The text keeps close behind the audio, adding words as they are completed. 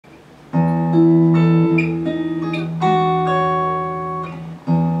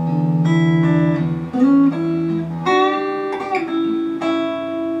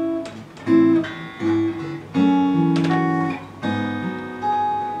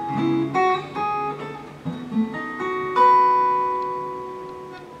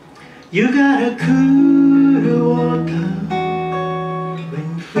You got a cool water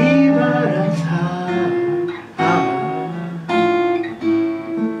when fever runs high.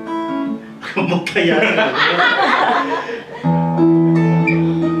 もう一回やる。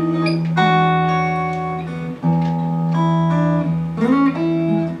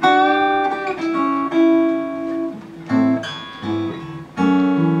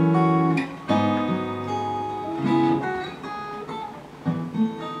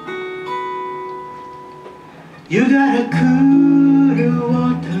You got a cool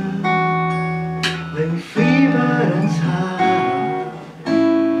water when fever runs high.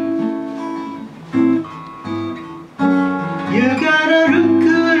 You got a look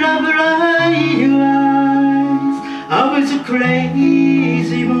of light in your eyes. I was a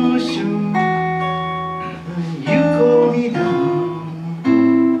crazy emotion. You call me down.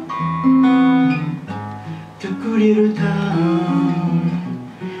 Took a little time.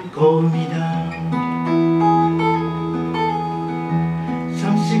 Call me down.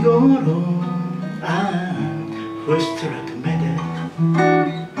 3、4、5 I'm first like committed.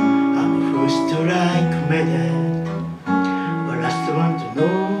 I'm first like committed. But last one to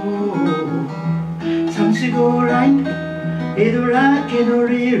know. 3、4、5 like it like it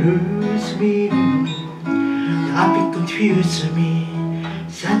really lose me. The habit confuse me.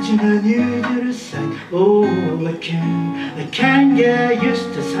 Such an unusual sight. Oh, I can't get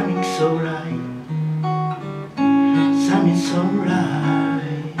used to something so right. Something so right.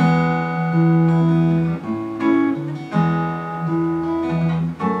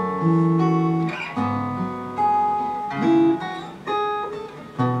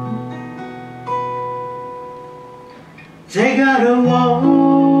 They got a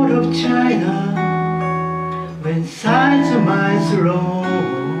wall of China when sides of miles long.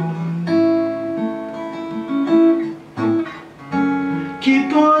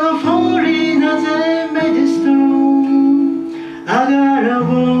 Keep on falling as they made it stone. I got a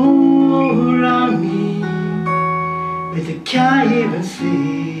wall around me, but I can't even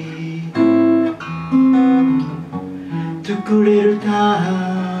see. Took a little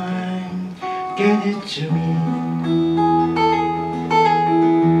time, get it to me.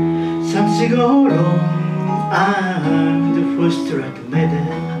 3、4、5 I'm the first to recommend it.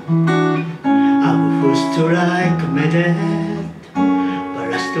 I'm the first to recommend it. But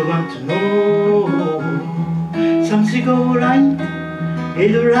last one to know. 3、4、5 like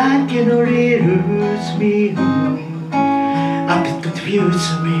it like it only lose me. A bit confuse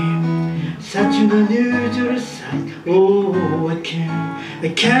me. Such an unusual sight. Oh, I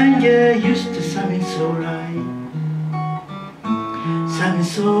can't get used to something so right. Something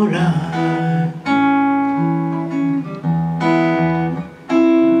so right.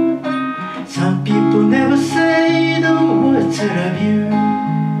 Some people never say the words I love you.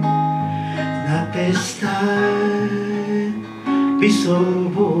 Not this time, be so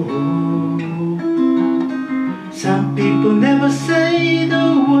bold. Some people never say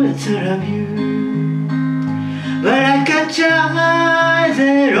the words I love you. But I catch your eyes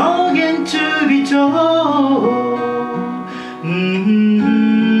and longing to be told.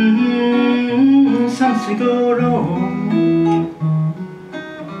 Something go wrong.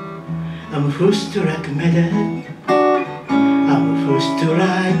 I'm first to recommend it. I'm first to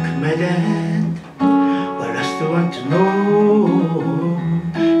recommend it. But last one to know.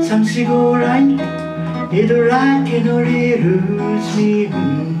 Something go right. It like it only lose me.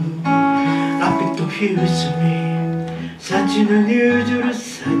 A bit confuse me. Such an unusual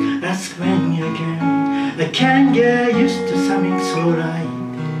sight. Ask when again. I can't get used to something so right.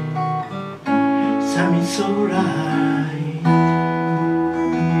 Something so right.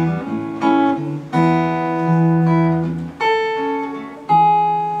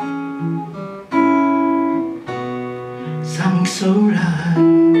 Something so right.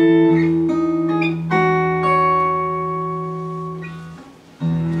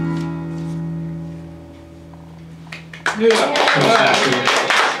 Yeah.